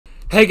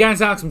Hey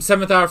guys, Alex from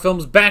 7th Hour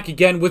Films back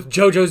again with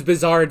JoJo's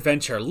Bizarre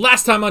Adventure.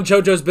 Last time on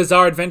JoJo's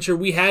Bizarre Adventure,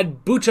 we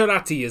had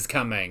Bucciarati is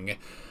coming.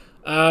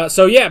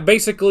 So yeah,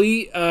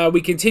 basically,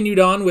 we continued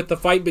on with the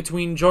fight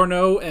between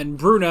Giorno and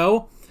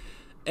Bruno,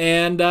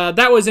 and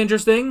that was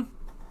interesting.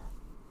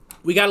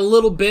 We got a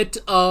little bit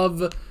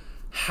of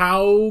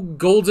how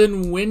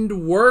Golden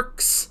Wind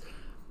works.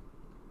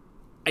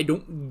 I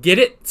don't get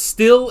it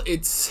still.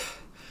 It's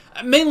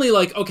mainly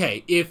like,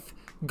 okay, if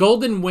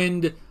Golden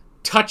Wind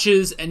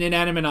touches an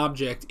inanimate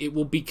object, it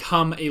will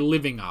become a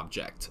living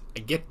object. I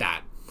get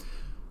that.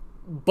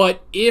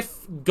 But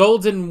if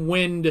Golden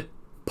Wind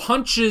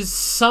punches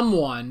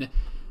someone,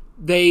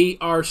 they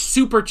are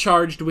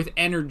supercharged with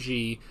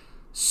energy,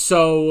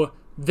 so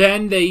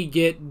then they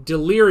get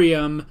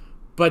delirium,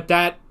 but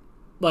that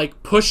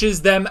like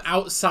pushes them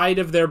outside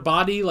of their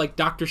body like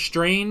Doctor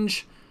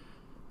Strange.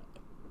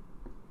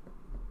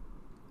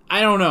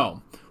 I don't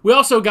know. We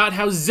also got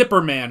how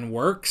Zipper Man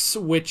works,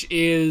 which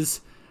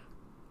is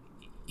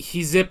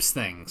he zips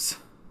things.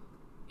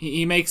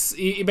 He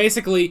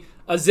basically,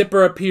 a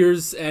zipper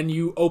appears and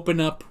you open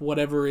up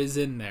whatever is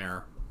in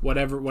there.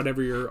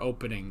 Whatever you're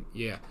opening.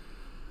 Yeah.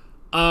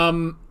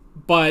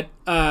 But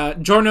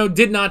Giorno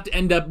did not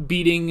end up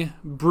beating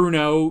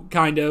Bruno,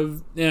 kind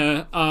of.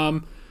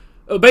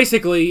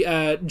 Basically,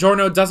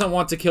 Giorno doesn't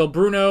want to kill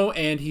Bruno,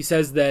 and he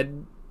says that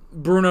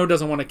Bruno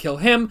doesn't want to kill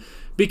him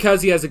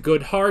because he has a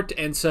good heart,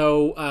 and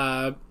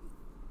so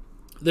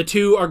the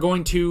two are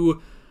going to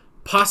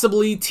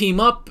possibly team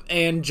up,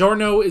 and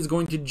Giorno is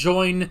going to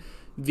join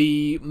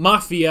the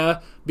Mafia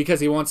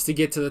because he wants to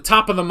get to the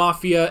top of the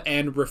Mafia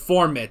and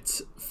reform it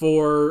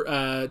for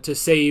to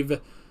save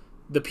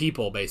the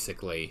people,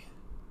 basically.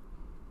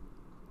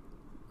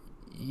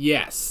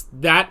 Yes,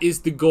 that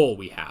is the goal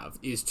we have,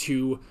 is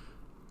to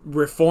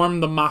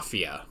reform the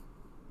Mafia.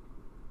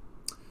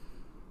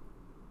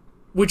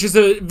 Which is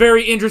a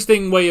very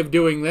interesting way of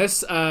doing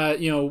this.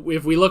 You know,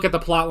 if we look at the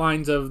plot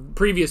lines of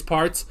previous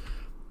parts,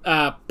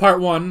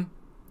 Part 1,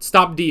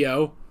 stop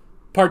Dio.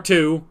 Part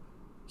 2,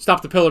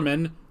 stop the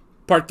Pillarmen.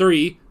 Part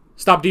 3,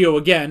 stop Dio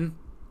again.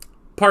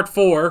 Part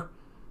 4,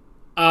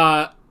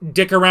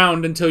 dick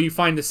around until you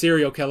find the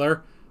serial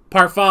killer.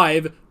 Part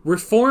 5,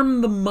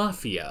 reform the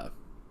Mafia.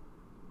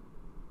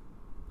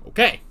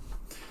 Okay.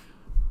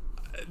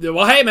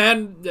 Well, hey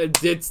man,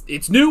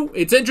 it's new,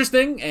 it's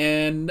interesting,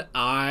 and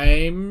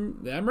I'm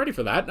ready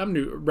for that.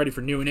 I'm ready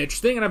for new and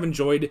interesting, and I've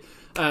enjoyed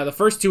the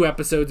first 2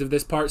 episodes of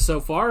this part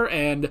so far,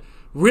 and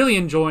really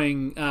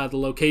enjoying the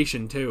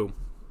location too.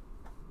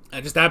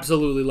 I just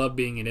absolutely love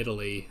being in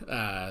Italy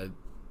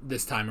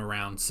this time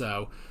around.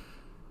 So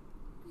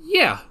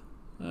yeah,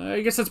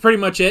 I guess that's pretty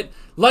much it.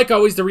 Like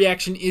always, the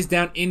reaction is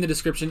down in the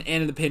description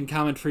and in the pinned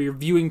comment for your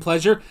viewing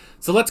pleasure.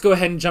 So let's go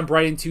ahead and jump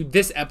right into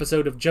this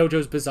episode of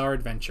JoJo's Bizarre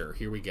Adventure.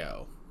 Here we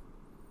go.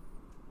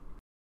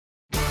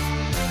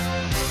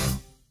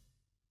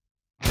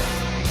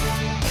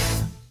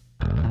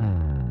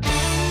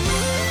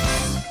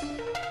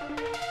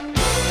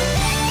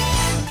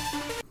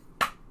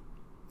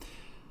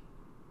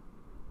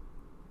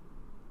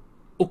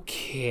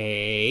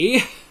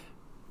 Okay.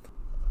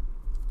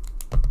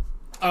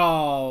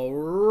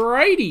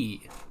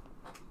 Alrighty.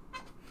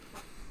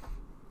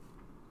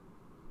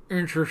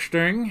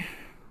 Interesting.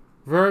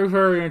 Very,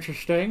 very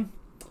interesting.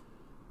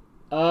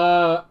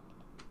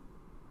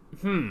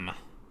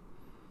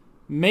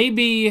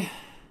 Maybe.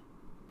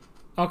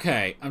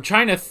 Okay, I'm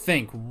trying to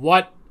think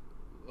what.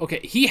 Okay,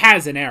 he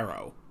has an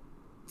arrow.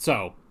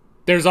 So,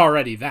 there's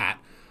already that.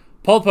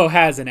 Pulpo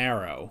has an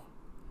arrow.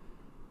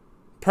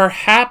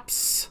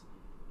 Perhaps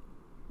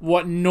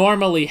what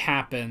normally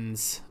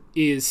happens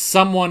is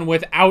someone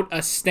without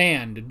a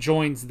stand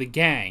joins the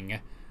gang.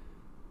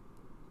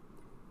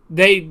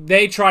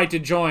 They try to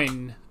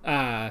join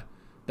the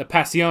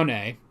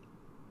Passione,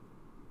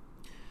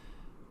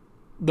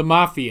 the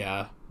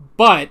Mafia,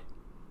 but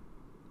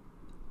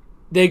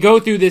they go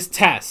through this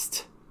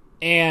test,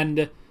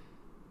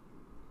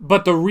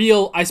 but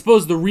I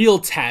suppose the real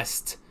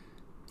test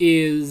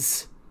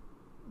is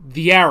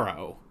the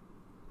arrow.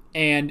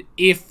 And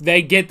if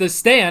they get the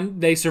stand,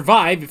 they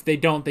survive. If they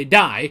don't, they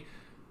die.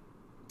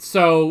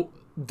 So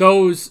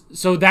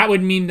that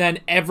would mean then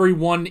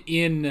everyone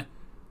in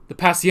the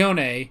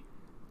Passione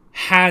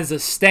has a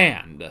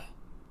stand.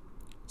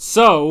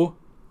 So,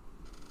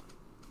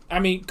 I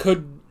mean,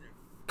 could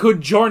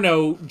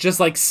Giorno just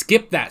like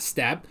skip that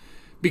step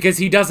because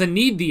he doesn't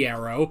need the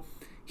arrow?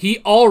 He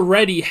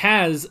already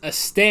has a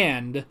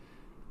stand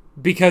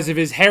because of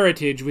his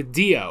heritage with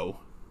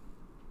Dio.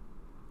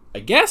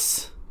 I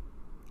guess?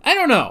 I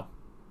don't know.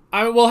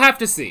 We'll have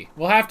to see.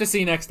 We'll have to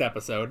see next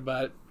episode,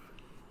 but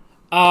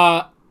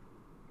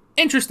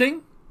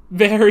interesting.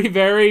 Very,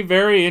 very,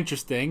 very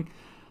interesting.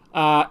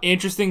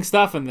 Interesting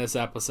stuff in this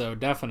episode,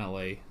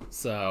 definitely.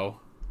 So,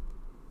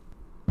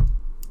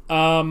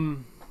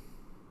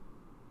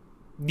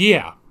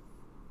 yeah.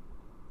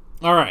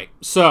 Alright,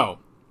 so,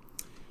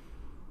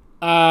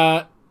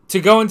 to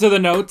go into the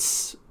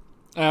notes,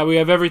 we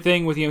have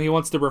everything with, he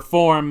wants to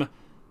reform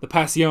the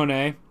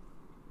Passione,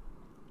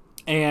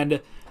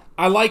 and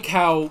I like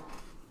how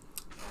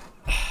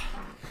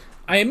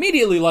I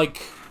immediately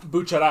like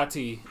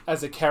Bucciarati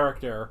as a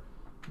character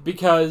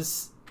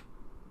because,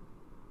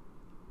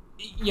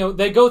 you know,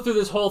 they go through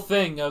this whole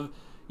thing of,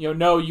 you know,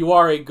 no, you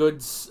are a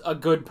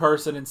good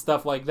person and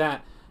stuff like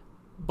that.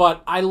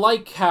 But I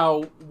like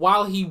how,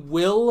 while he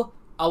will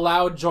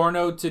allow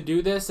Giorno to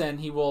do this, and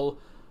he will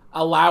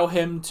allow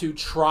him to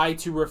try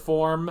to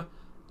reform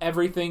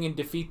everything and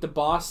defeat the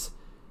boss,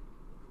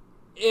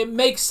 it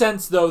makes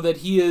sense, though, that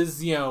he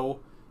is, you know,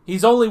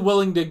 he's only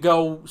willing to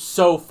go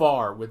so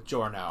far with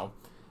Giorno.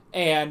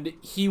 And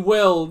he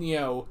will, you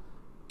know,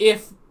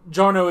 if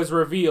Giorno is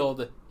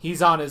revealed, he's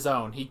on his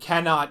own. He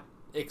cannot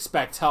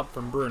expect help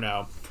from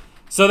Bruno.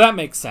 So that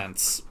makes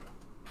sense.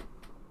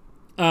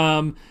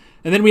 And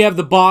then we have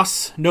the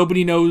boss.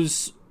 Nobody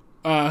knows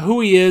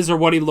who he is or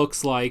what he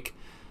looks like.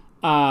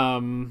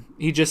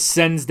 He just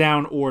sends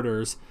down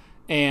orders.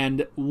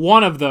 And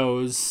one of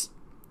those,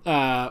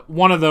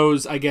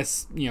 I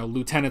guess, you know,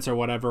 lieutenants or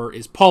whatever,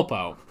 is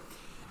Pulpo.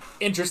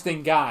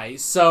 Interesting guy.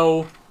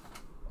 So,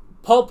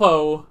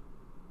 Pulpo,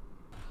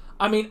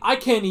 I mean, I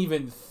can't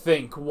even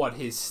think what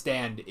his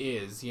stand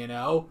is, you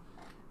know?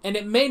 And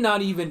it may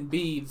not even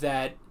be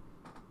that...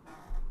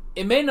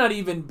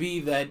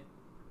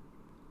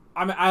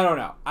 I mean, I don't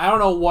know. I don't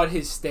know what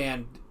his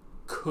stand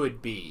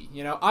could be.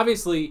 You know,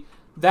 obviously,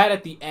 that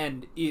at the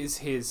end is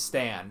his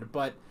stand,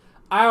 but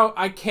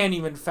I can't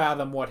even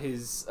fathom what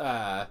his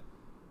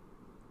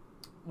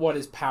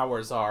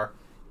powers are.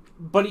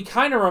 But he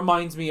kind of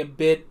reminds me a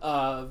bit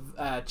of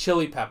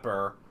Chili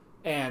Pepper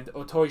and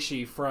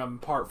Otoshi from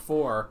Part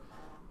 4,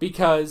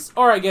 because,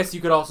 or I guess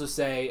you could also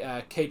say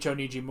Keicho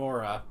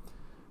Nijimura,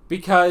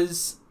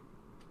 because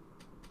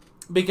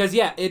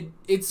yeah,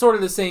 it's sort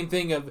of the same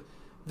thing of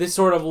this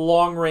sort of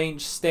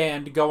long-range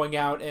stand going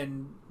out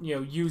and, you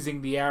know,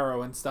 using the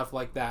arrow and stuff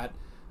like that.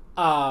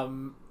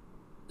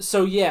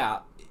 So yeah,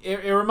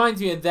 it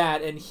reminds me of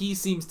that, and he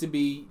seems to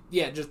be,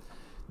 yeah, just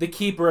the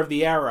keeper of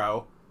the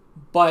arrow.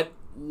 But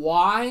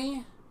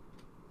why?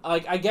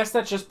 Like, I guess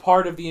that's just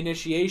part of the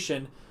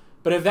initiation.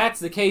 But if that's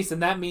the case, then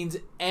that means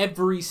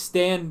every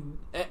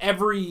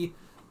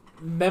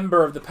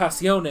member of the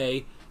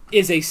Passione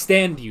is a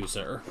stand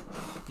user,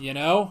 you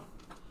know?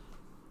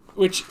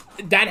 Which,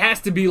 that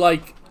has to be,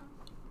 like,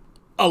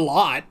 a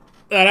lot.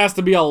 That has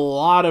to be a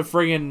lot of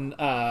friggin',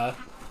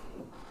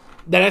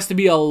 that has to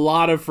be a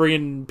lot of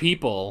friggin'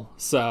 people.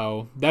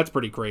 So, that's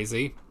pretty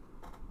crazy.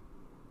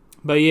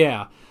 But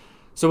yeah.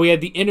 So we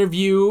had the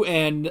interview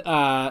and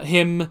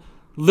him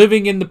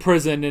living in the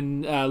prison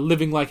and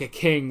living like a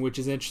king, which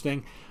is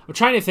interesting. I'm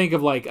trying to think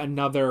of, like,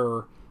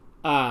 another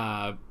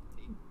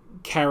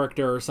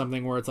character or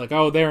something where it's like,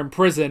 oh, they're in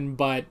prison,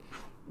 but,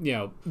 you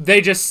know,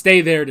 they just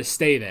stay there to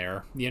stay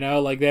there, you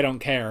know, like, they don't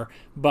care,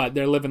 but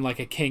they're living like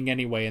a king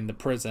anyway in the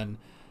prison.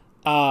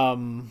 I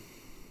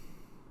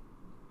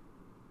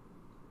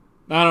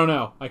don't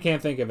know. I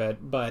can't think of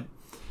it, but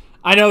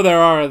I know there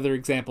are other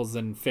examples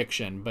in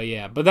fiction, but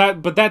yeah,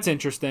 but that's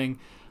interesting.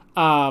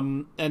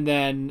 And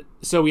then,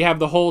 so we have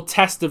the whole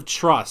test of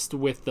trust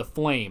with the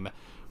flame.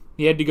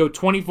 He had to go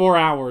 24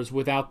 hours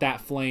without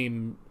that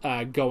flame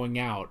going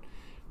out.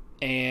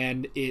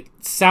 And it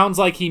sounds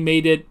like he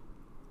made it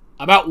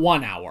about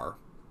 1 hour.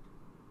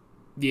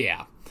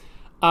 Yeah.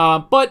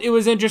 But it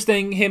was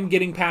interesting, him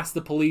getting past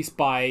the police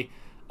by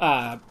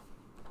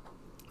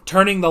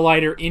turning the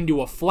lighter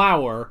into a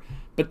flower,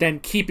 but then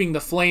keeping the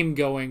flame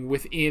going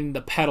within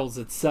the petals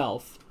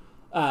itself.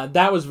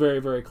 That was very,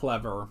 very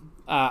clever.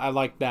 I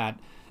like that.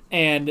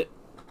 And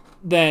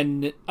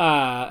then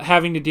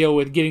having to deal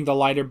with getting the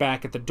lighter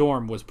back at the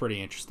dorm was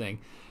pretty interesting.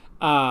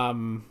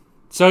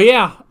 So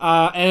yeah,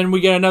 and we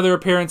get another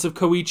appearance of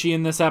Koichi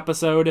in this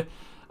episode,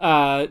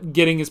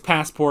 getting his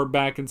passport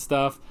back and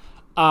stuff.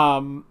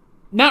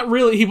 Not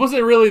really, he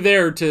wasn't really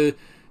there to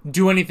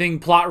do anything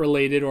plot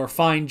related or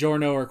find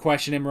Giorno or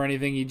question him or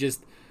anything. He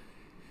just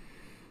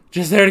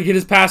there to get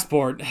his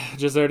passport.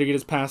 Just there to get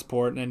his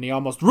passport, and he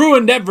almost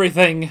ruined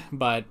everything,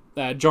 but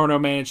Giorno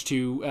managed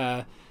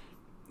to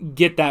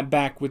get that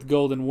back with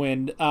Golden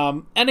Wind.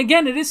 And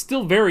again, it is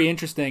still very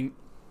interesting.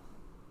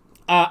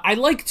 I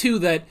like, too,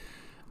 that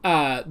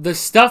the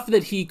stuff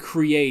that he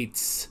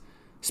creates,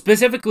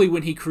 specifically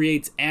when he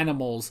creates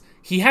animals,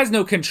 he has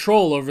no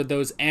control over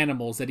those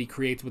animals that he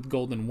creates with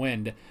Golden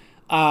Wind.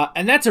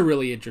 And that's a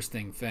really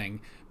interesting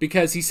thing,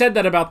 because he said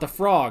that about the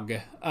frog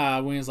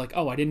when he was like,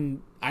 oh, I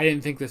didn't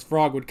think this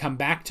frog would come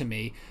back to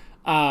me.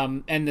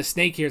 And the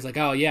snake here is like,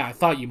 oh, yeah, I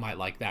thought you might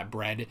like that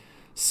bread.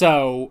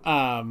 So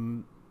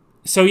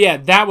yeah,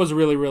 that was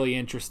really, really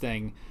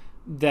interesting.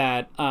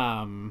 That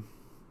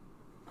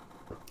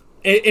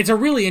it's a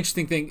really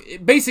interesting thing.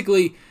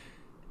 Basically,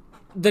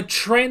 the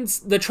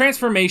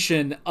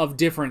transformation of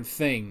different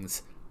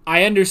things,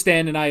 I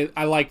understand, and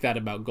I like that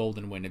about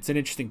Golden Wind. It's an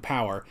interesting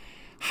power.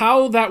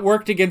 How that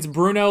worked against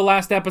Bruno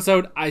last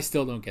episode, I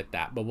still don't get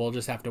that, but we'll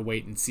just have to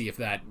wait and see if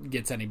that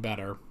gets any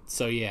better.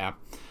 So yeah.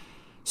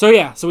 So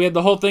we had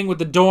the whole thing with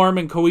the dorm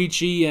and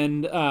Koichi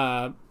and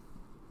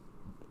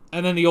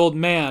then the old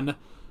man.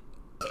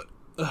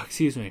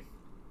 Excuse me.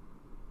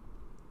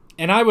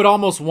 And I would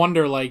almost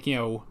wonder, like, you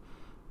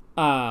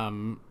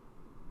know,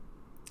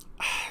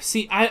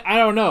 see, I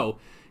don't know.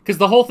 Because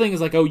the whole thing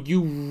is like, oh,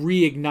 you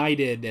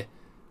reignited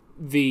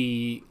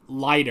the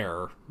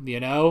lighter, you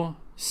know?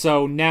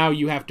 So now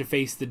you have to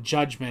face the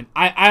judgment.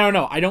 I don't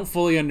know. I don't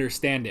fully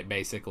understand it,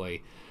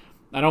 basically.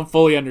 I don't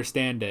fully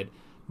understand it.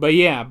 But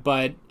yeah,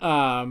 but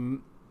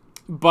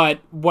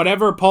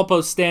whatever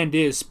Pulpo's stand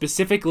is,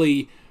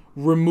 specifically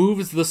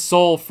removes the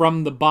soul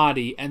from the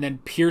body and then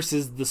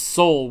pierces the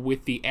soul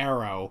with the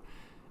arrow.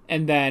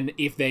 And then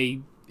if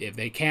they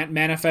can't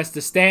manifest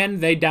a stand,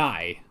 they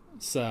die.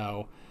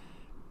 So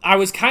I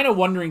was kind of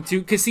wondering too,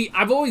 because see,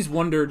 I've always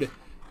wondered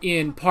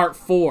in part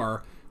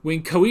 4,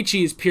 when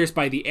Koichi is pierced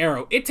by the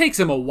arrow, it takes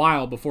him a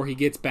while before he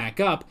gets back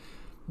up,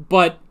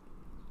 but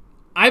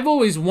I've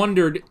always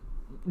wondered,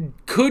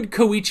 could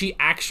Koichi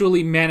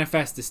actually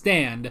manifest a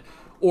stand,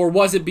 or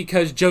was it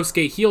because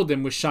Josuke healed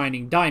him with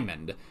Shining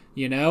Diamond,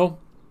 you know?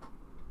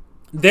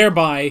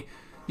 Thereby,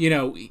 you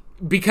know,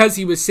 because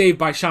he was saved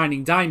by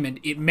Shining Diamond,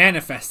 it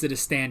manifested a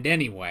stand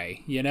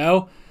anyway, you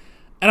know?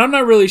 And I'm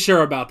not really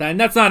sure about that. And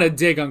that's not a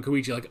dig on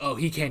Koichi, like, oh,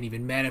 he can't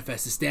even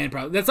manifest a stand.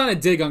 That's not a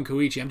dig on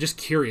Koichi. I'm just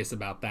curious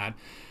about that.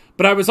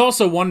 But I was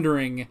also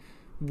wondering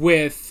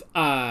with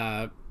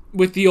the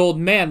old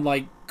man,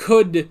 like,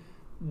 could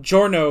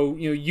Giorno,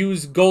 you know,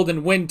 use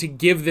Golden Wind to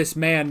give this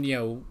man, you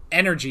know,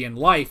 energy and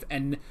life,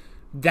 and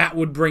that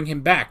would bring him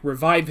back,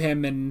 revive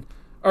him,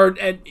 or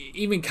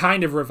even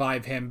kind of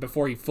revive him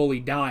before he fully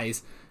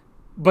dies.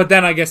 But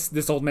then I guess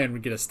this old man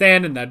would get a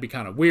stand, and that'd be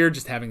kind of weird,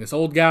 just having this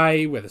old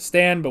guy with a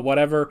stand, but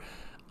whatever.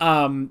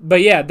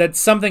 But yeah, that's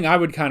something I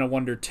would kind of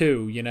wonder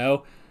too, you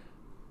know?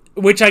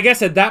 Which I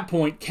guess at that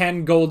point,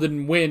 can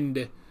Golden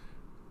Wind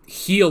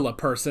heal a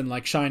person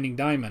like Shining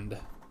Diamond?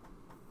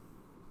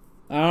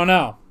 I don't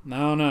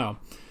know.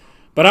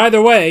 But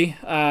either way,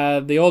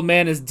 the old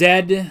man is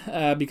dead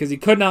because he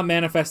could not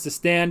manifest a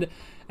stand,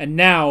 and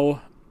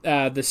now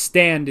the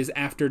stand is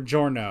after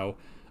Giorno.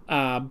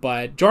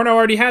 But Giorno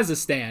already has a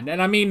stand.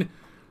 And I mean,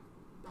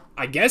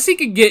 I guess he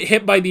could get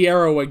hit by the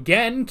arrow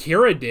again.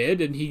 Kira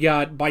did, and he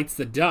bites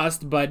the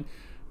dust. But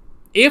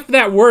if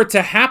that were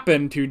to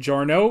happen to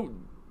Giorno,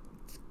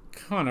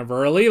 kind of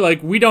early.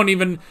 Like, I don't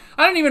even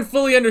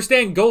fully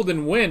understand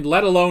Golden Wind,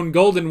 let alone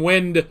Golden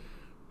Wind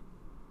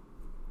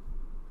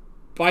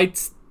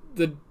bites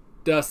the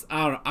dust.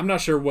 I don't know. I'm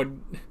not sure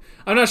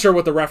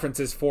what the reference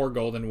is for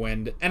Golden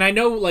Wind. And I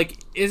know, like,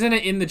 isn't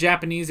it in the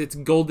Japanese, it's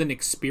Golden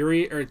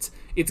Experience, or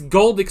it's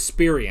Gold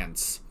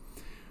Experience,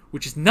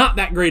 which is not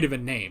that great of a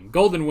name.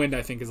 Golden Wind,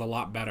 I think, is a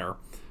lot better.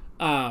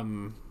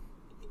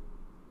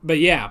 But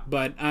yeah,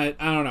 I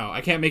don't know.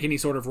 I can't make any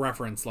sort of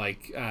reference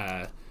like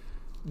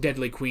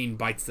Deadly Queen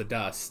bites the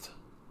dust.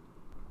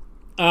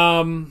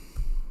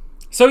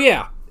 So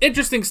yeah,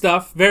 interesting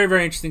stuff. Very,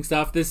 very interesting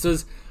stuff. This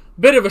was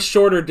a bit of a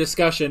shorter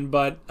discussion,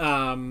 but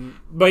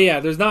yeah,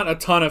 there's not a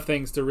ton of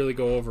things to really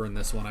go over in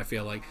this one, I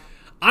feel like.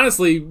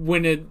 Honestly,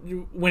 when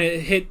it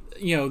hit,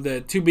 you know,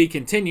 the to be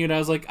continued, I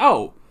was like,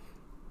 oh,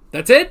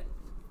 that's it?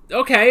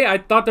 Okay, I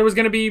thought there was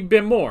going to be a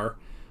bit more.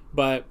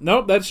 But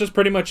nope, that's just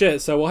pretty much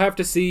it. So we'll have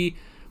to see.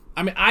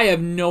 I mean, I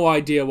have no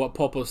idea what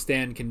Pulpo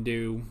Stan can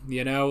do,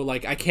 you know?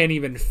 Like, I can't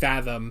even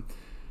fathom.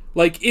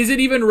 Like, is it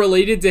even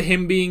related to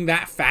him being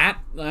that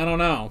fat? I don't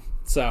know.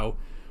 So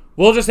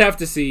we'll just have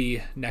to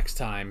see next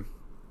time.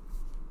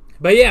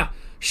 But yeah,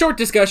 short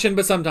discussion,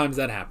 but sometimes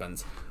that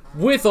happens.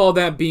 With all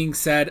that being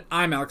said,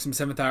 I'm Alex from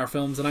 7th Hour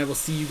Films, and I will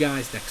see you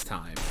guys next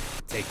time.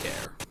 Take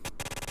care.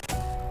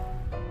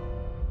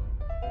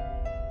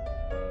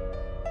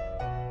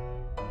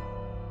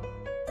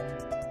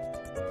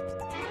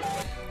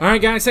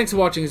 Alright guys, thanks for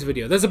watching this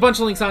video. There's a bunch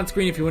of links on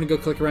screen if you want to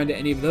go click around to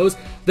any of those.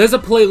 There's a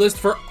playlist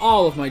for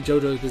all of my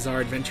JoJo's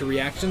Bizarre Adventure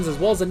reactions, as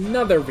well as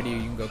another video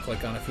you can go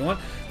click on if you want.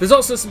 There's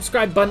also a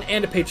subscribe button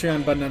and a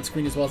Patreon button on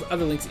screen, as well as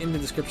other links in the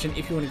description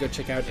if you want to go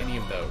check out any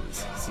of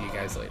those. See you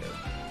guys later.